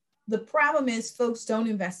 The problem is folks don't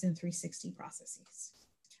invest in 360 processes.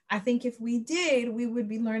 I think if we did, we would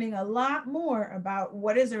be learning a lot more about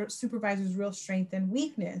what is a supervisor's real strength and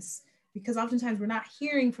weakness, because oftentimes we're not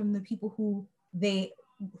hearing from the people who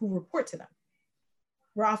report to them.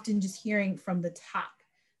 We're often just hearing from the top,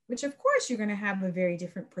 which of course you're going to have a very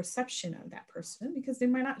different perception of that person because they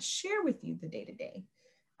might not share with you the day-to-day.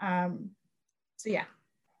 So yeah,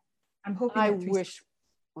 I'm hoping.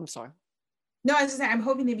 I'm sorry. No, I was just saying, I'm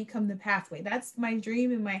hoping they become the pathway. That's my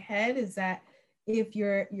dream in my head, is that if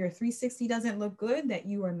your 360 doesn't look good, that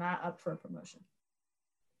you are not up for a promotion.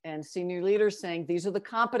 And senior leaders saying, these are the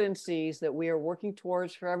competencies that we are working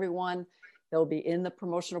towards for everyone. They'll be in the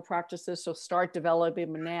promotional practices. So start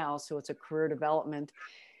developing them now. So it's a career development.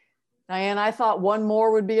 Diane, I thought one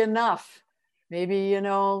more would be enough. Maybe,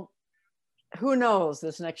 who knows,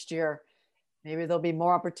 this next year, maybe there'll be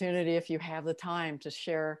more opportunity if you have the time to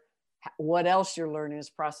share what else you're learning in this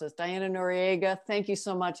process. Diana Noriega, thank you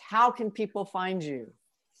so much. How can people find you?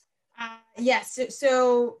 Yes.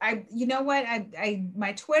 So you know what?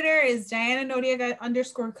 My Twitter is Diana Noriega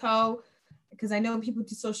 _co, because I know people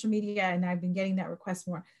do social media and I've been getting that request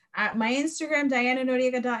more. My Instagram,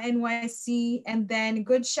 diananoriega.nyc, and then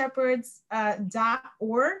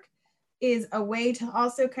goodshepherds.org is a way to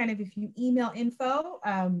also kind of, if you email info,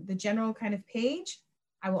 the general kind of page,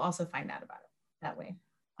 I will also find out about it that way.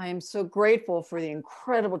 I am so grateful for the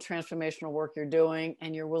incredible transformational work you're doing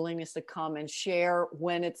and your willingness to come and share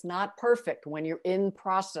when it's not perfect, when you're in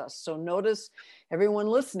process. So notice, everyone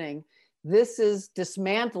listening, this is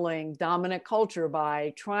dismantling dominant culture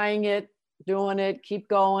by trying it, doing it, keep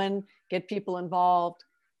going, get people involved,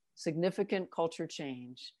 significant culture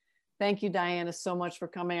change. Thank you, Diana, so much for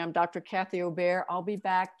coming. I'm Dr. Kathy Obear. I'll be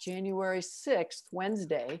back January 6th,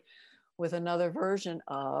 Wednesday, with another version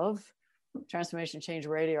of Transformation Change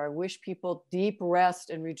Radio. I wish people deep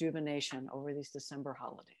rest and rejuvenation over these December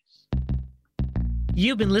holidays.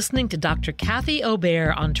 You've been listening to Dr. Kathy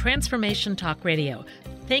Obear on Transformation Talk Radio.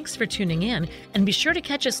 Thanks for tuning in, and be sure to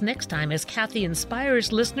catch us next time as Kathy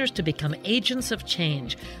inspires listeners to become agents of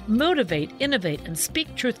change, motivate, innovate, and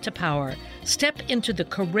speak truth to power. Step into the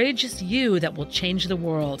courageous you that will change the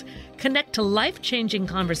world. Connect to life-changing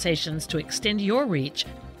conversations to extend your reach.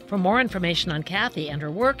 For more information on Kathy and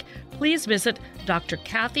her work, please visit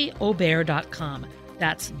drkathyobear.com.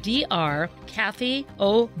 That's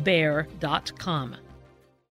drkathyobear.com.